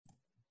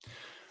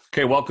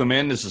Okay, welcome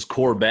in. This is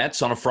Core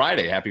Bets on a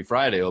Friday. Happy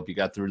Friday. Hope you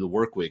got through the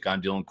work week.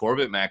 I'm Dylan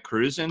Corbett, Matt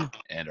Cruzen,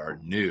 and our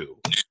new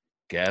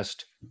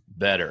guest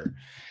better.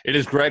 It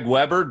is Greg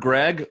Weber.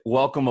 Greg,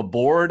 welcome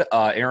aboard.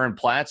 Aaron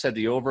Platts had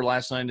the over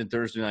last night in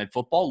Thursday Night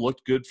Football.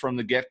 Looked good from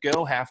the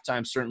get-go.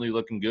 Halftime certainly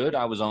looking good.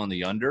 I was on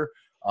the under.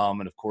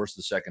 And, of course,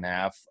 the second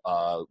half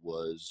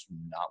was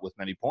not with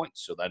many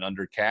points, so that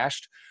under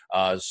cashed.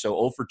 So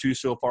 0 for 2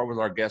 so far with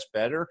our guest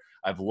better.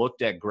 I've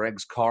looked at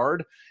Greg's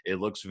card. It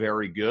looks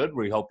very good.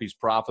 We hope he's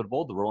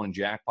profitable. The rolling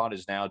jackpot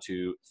is now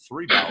to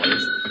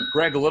 $3.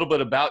 Greg, a little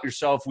bit about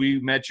yourself. We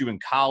met you in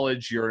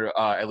college. You're,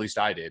 at least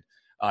I did.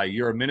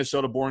 You're a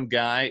Minnesota-born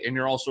guy, and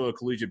you're also a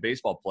collegiate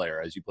baseball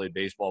player, as you played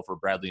baseball for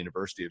Bradley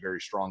University, a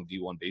very strong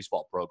D1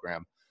 baseball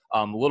program.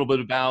 A little bit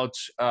about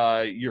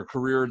your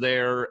career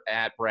there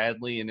at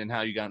Bradley and then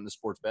how you got into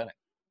sports betting.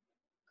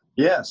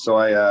 Yeah, so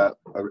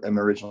I'm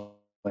originally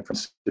from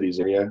the cities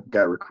area.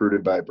 Got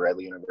recruited by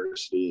Bradley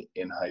University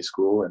in high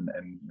school, and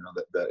you know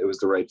that it was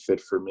the right fit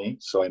for me.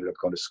 So I ended up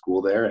going to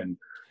school there. And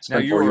now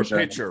you were a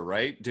pitcher,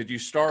 right? Did you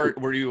start?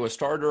 Were you a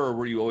starter, or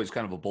were you always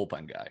kind of a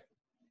bullpen guy?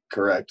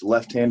 Correct.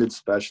 Left-handed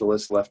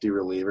specialist, lefty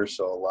reliever.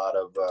 So a lot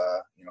of,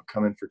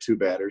 come in for two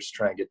batters,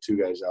 try and get two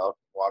guys out,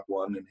 walk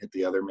one and hit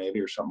the other maybe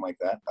or something like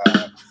that.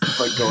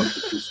 Like going for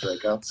two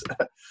strikeouts.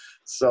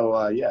 So,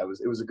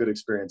 it was a good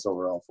experience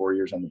overall, 4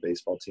 years on the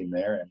baseball team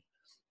there. And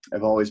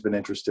I've always been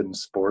interested in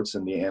sports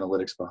and the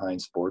analytics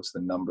behind sports,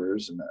 the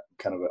numbers, and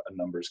kind of a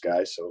numbers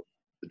guy. So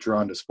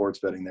drawn to sports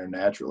betting there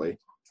naturally.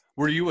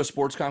 Were you a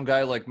sportscom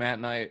guy like Matt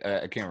and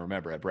I can't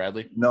remember, at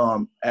Bradley? No,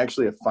 I'm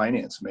actually a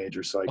finance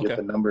major, so I get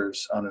the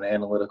numbers on an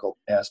analytical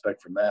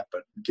aspect from that,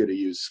 but get to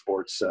use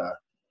sports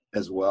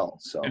as well.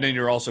 So. And then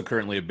you're also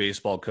currently a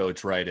baseball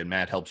coach, right? And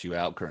Matt helps you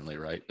out currently,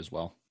 right, as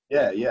well?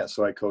 Yeah.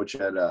 So I coach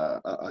at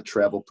a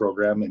travel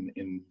program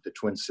in the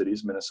Twin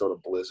Cities, Minnesota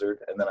Blizzard,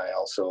 and then I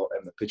also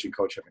am the pitching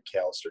coach at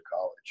McAllister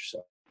College.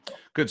 So.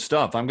 Good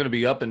stuff. I'm going to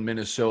be up in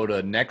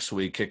Minnesota next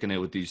week kicking it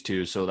with these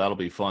two, so that'll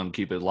be fun.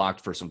 Keep it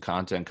locked for some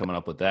content coming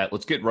up with that.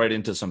 Let's get right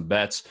into some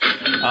bets.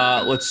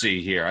 Let's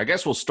see here. I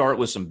guess we'll start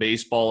with some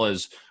baseball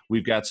as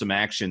we've got some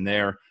action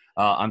there.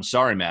 I'm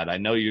sorry, Matt. I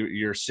know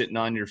you're sitting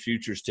on your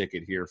futures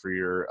ticket here for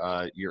your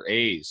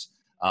A's.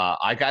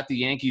 I got the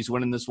Yankees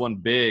winning this one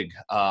big.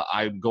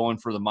 I'm going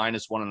for the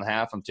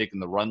 -1.5. I'm taking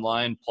the run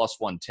line,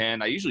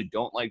 +110. I usually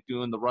don't like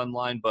doing the run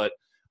line, but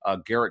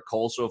Garrett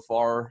Cole so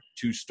far,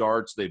 2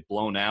 starts. They've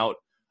blown out.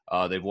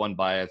 They've won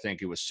by, I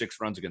think it was 6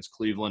 runs against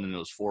Cleveland, and it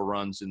was 4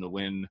 runs in the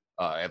win,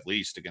 at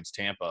least, against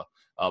Tampa.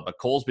 But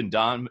Cole's been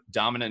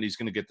dominant. He's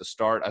going to get the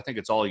start. I think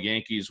it's all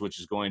Yankees, which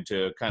is going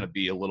to kind of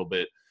be a little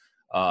bit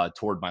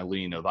toward my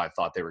lean of I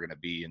thought they were going to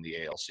be in the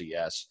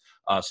ALCS.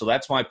 So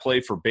that's my play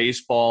for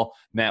baseball.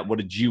 Matt, what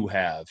did you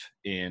have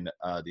in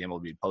the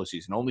MLB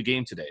postseason? Only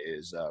game today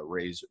is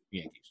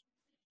Rays-Yankees.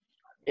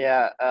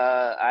 Yeah,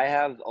 I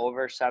have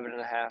over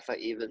 7.5 at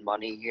even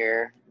money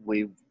here.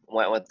 We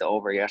went with the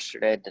over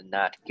yesterday, did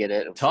not get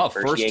it. Tough,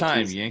 first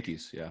time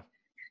Yankees, yeah.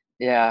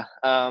 Yeah,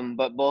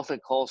 but both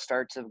of Cole's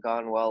starts have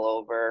gone well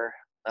over.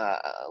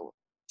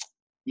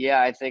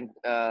 I think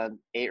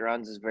 8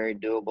 runs is very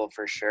doable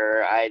for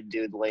sure. I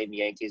do lane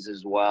Yankees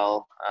as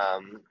well.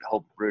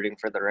 Hope rooting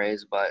for the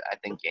Rays, but I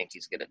think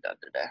Yankees get it done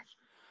today.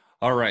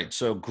 All right,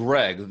 so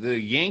Greg, the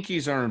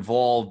Yankees are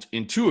involved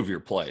in 2 of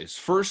your plays.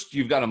 First,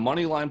 you've got a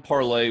money line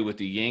parlay with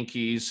the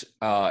Yankees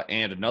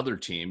and another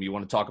team. You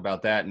want to talk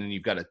about that, and then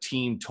you've got a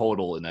team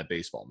total in that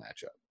baseball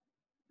matchup.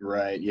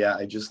 Right. Yeah,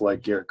 I just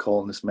like Garrett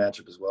Cole in this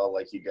matchup as well.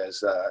 Like you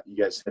guys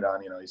hit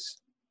on. He's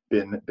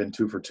been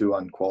 2 for 2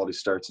 on quality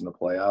starts in the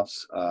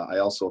playoffs. I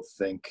also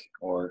think,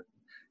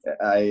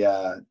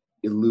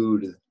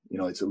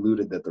 it's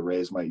alluded that the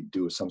Rays might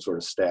do some sort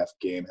of staff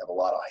game, have a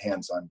lot of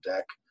hands on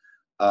deck.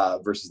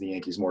 Versus the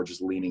Yankees more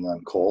just leaning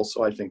on Cole.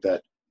 So I think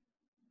that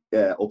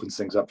opens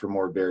things up for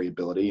more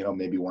variability.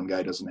 Maybe one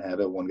guy doesn't have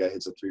it, one guy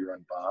hits a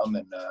 3-run bomb,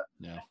 and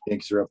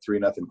Yankees are up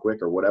 3-0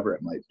 quick or whatever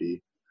it might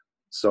be.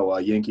 So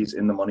Yankees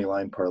in the money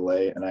line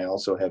parlay, and I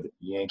also have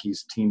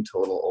Yankees team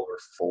total over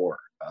 4.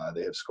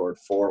 They have scored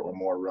 4 or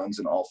more runs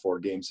in all 4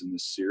 games in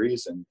this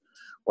series, and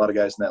a lot of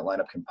guys in that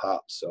lineup can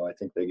pop. So I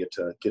think they get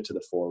to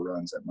the 4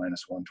 runs at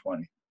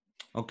 -120.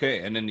 Okay,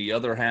 and then the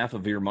other half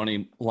of your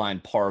money line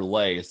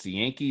parlay, it's the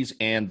Yankees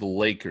and the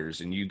Lakers,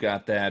 and you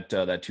got that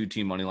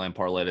 2-team money line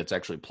parlay that's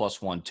actually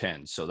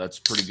 +110, so that's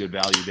pretty good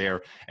value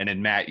there. And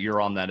then Matt, you're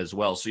on that as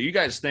well. So you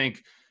guys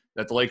think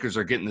that the Lakers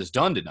are getting this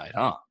done tonight,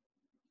 huh?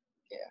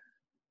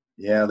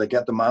 Yeah, they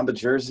got the Mamba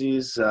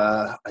jerseys.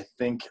 I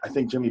think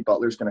Jimmy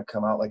Butler's going to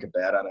come out like a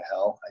bat out of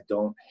hell. I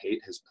don't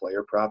hate his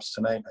player props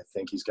tonight. I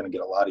think he's going to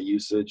get a lot of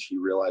usage. He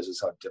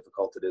realizes how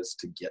difficult it is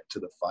to get to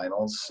the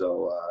finals,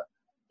 so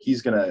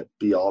he's going to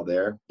be all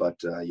there, but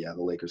the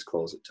Lakers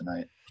close it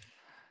tonight.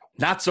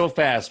 Not so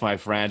fast, my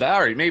friend.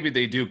 All right, maybe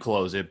they do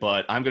close it,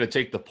 but I'm going to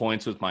take the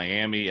points with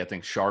Miami. I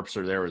think sharps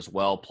are there as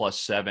well,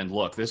 +7.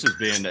 Look, this has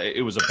been –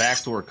 it was a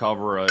backdoor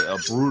cover, a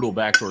brutal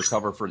backdoor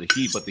cover for the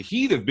Heat, but the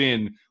Heat have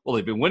been – well,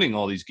 they've been winning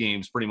all these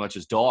games pretty much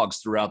as dogs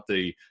throughout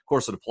the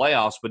course of the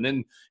playoffs, but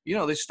then,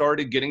 they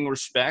started getting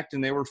respect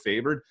and they were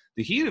favored.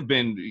 The Heat have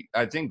been,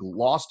 I think,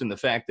 lost in the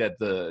fact that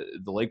the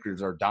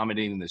Lakers are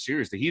dominating the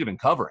series. The Heat have been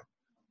covering.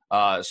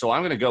 So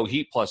I'm going to go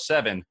Heat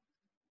 +7.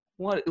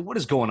 What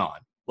is going on?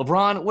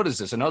 LeBron, what is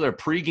this? Another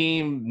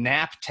pregame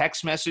nap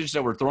text message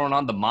that we're throwing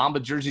on the Mamba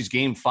jerseys,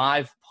 Game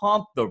 5?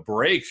 Pump the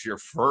brakes. Your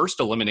first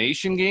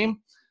elimination game?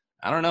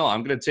 I don't know.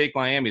 I'm going to take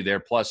Miami there,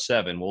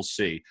 +7. We'll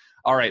see.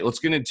 All right, let's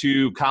get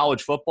into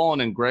college football, and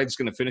then Greg's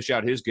going to finish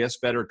out his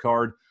guest better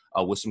card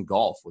with some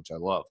golf, which I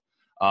love.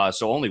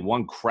 So only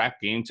one crap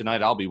game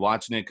tonight. I'll be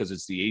watching it because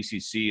it's the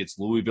ACC. It's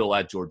Louisville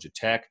at Georgia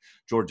Tech.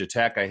 Georgia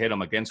Tech, I hit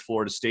them against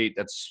Florida State.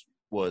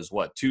 Was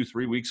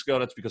 2-3 weeks ago.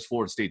 That's because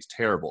Florida State's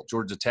terrible.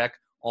 Georgia Tech,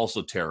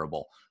 also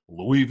terrible.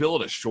 Louisville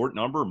at a short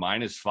number,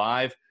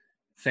 -5.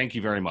 Thank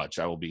you very much.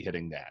 I will be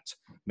hitting that.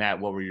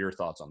 Matt, what were your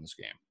thoughts on this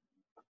game?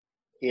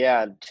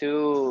 Yeah,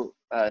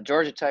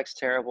 Georgia Tech's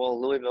terrible.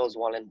 Louisville's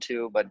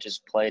 1-2, but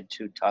just played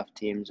two tough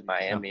teams,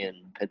 Miami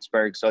and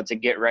Pittsburgh. So it's a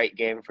get-right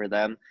game for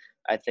them.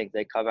 I think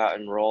they come out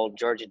and roll.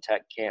 Georgia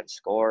Tech can't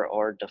score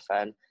or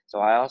defend. So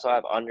I also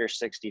have under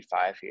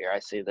 65 here. I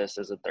see this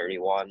as a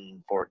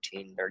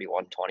 31-14,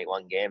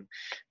 31-21 game.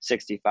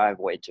 65,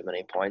 way too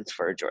many points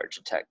for a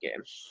Georgia Tech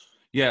game.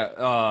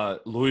 Yeah,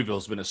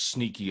 Louisville's been a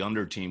sneaky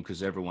under team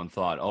because everyone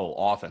thought,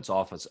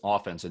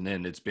 offense. And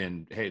then it's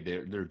been, hey,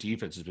 their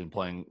defense has been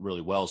playing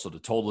really well. So the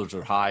totals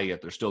are high,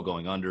 yet they're still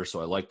going under.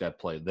 So I like that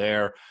play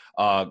there.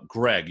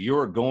 Greg,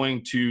 you're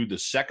going to the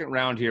second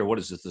round here. What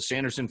is this, the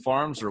Sanderson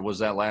Farms, or was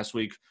that last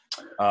week?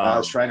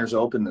 Shriners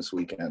Open this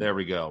weekend. There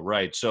we go.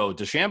 Right. So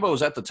DeChambeau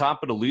is at the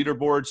top of the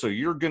leaderboard. So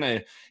you're going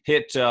to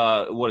hit,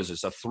 what is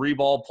this, a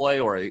 3-ball play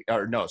or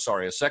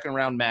a second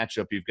round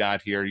matchup you've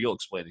got here. You'll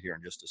explain it here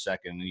in just a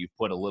second. And you've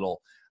put a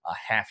little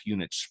half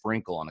unit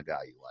sprinkle on a guy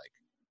you like.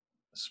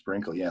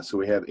 Sprinkle, yeah. So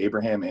we have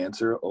Abraham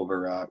Answer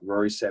over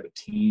Rory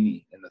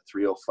Sabatini in the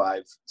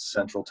 3:05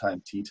 Central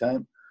Time tee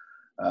time.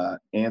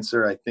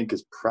 Answer, I think,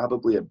 is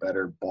probably a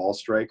better ball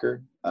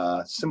striker.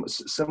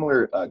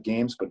 Similar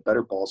games, but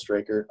better ball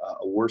striker,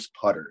 a worse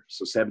putter.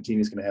 So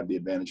Sabatini is going to have the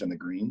advantage on the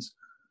greens,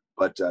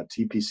 but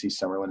TPC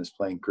Summerlin is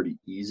playing pretty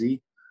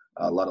easy.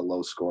 A lot of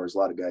low scores, a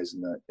lot of guys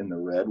in the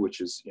red, which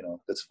is,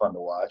 that's fun to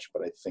watch,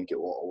 but I think it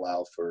will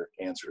allow for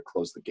Answer to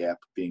close the gap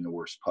being a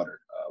worse putter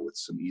with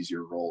some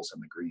easier rolls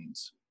on the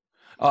greens.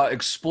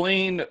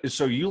 Explain.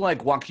 So you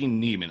like Joaquin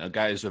Niemann, a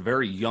guy who's a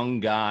very young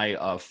guy,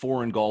 a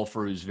foreign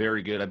golfer who's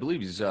very good. I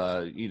believe he's,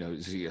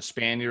 is he a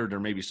Spaniard or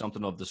maybe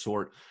something of the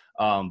sort?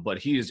 But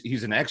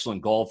he's an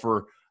excellent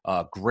golfer,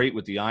 great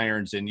with the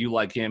irons, and you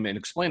like him. And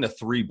explain a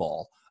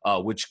 3-ball,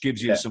 which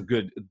gives you some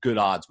good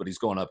odds, but he's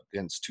going up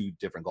against two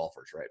different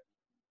golfers, right?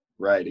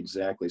 Right,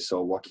 exactly.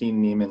 So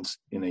Joaquin Niemann's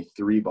in a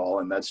 3-ball,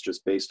 and that's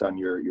just based on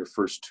your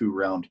first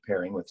 2-round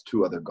pairing with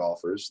two other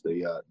golfers.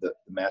 The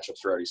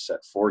matchups are already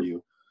set for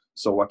you.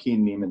 So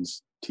Joaquin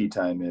Niemann's tee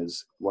time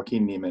is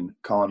Joaquin Niemann,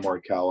 Colin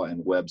Morikawa,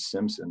 and Webb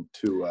Simpson,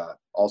 two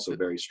also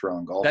very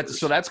strong golfers.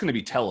 That's going to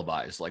be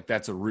televised. Like,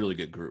 that's a really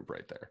good group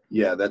right there.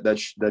 Yeah,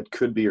 that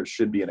could be or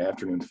should be an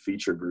afternoon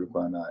feature group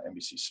on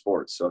NBC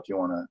Sports. So if you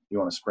want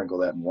to sprinkle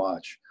that and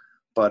watch.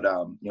 But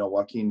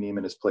Joaquin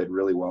Niemann has played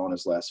really well in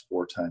his last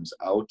 4 times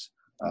out.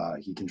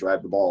 He can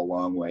drive the ball a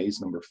long way. He's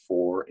number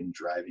 4 in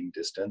driving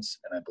distance,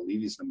 and I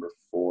believe he's number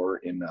 4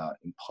 in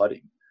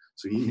putting.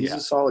 So he's a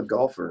solid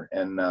golfer,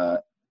 and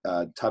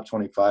top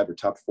 25 or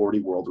top 40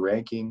 world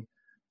ranking.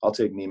 I'll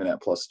take Niemann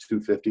at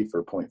 +250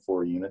 for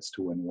 0.4 units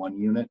to win 1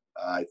 unit.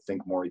 I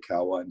think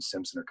Morikawa and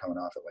Simpson are coming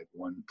off at like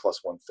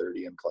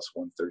 +130 and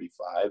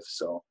 +135.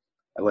 So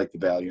I like the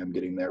value I'm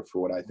getting there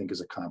for what I think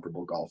is a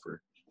comparable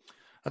golfer.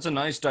 That's a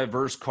nice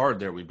diverse card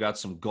there. We've got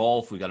some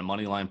golf. We got a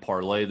money line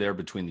parlay there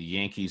between the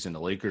Yankees and the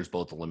Lakers,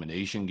 both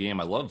elimination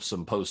game. I love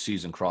some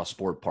postseason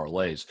cross-sport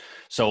parlays.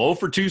 So 0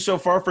 for 2 so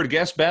far for the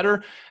guest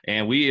better.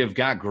 And we have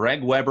got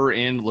Greg Weber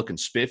in looking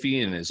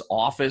spiffy in his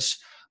office.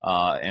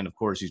 And, of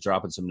course, he's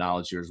dropping some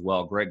knowledge here as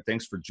well. Greg,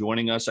 thanks for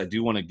joining us. I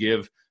do want to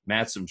give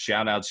Matt some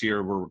shout-outs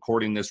here. We're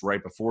recording this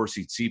right before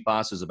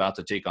Tsitsipas is about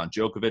to take on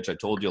Djokovic. I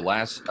told you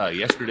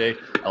yesterday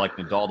I like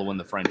Nadal to win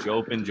the French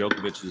Open.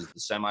 Djokovic is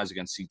the semis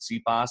against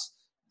Tsitsipas.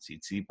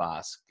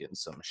 Tsitsipas getting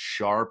some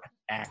sharp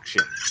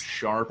action.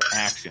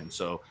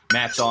 So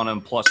Matt's on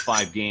him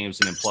 +5 games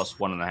and then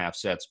 +1.5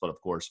 sets. But, of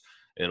course,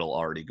 it'll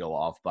already go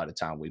off by the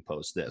time we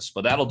post this.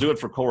 But that'll do it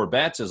for Core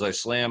Bets as I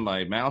slam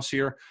my mouse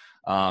here.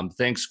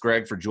 Thanks,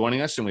 Greg, for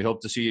joining us, and we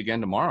hope to see you again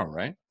tomorrow,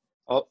 right?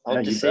 Hope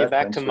to see you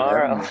back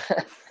tomorrow.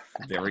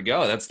 There we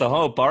go. That's the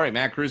hope. All right,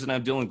 Matt Cruz and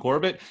I'm Dylan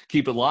Corbett.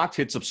 Keep it locked.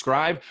 Hit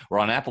subscribe. We're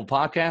on Apple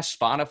Podcasts,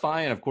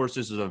 Spotify, and, of course,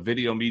 this is a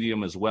video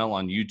medium as well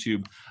on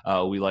YouTube.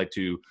 We like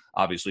to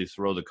obviously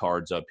throw the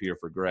cards up here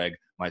for Greg,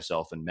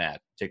 myself, and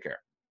Matt. Take care.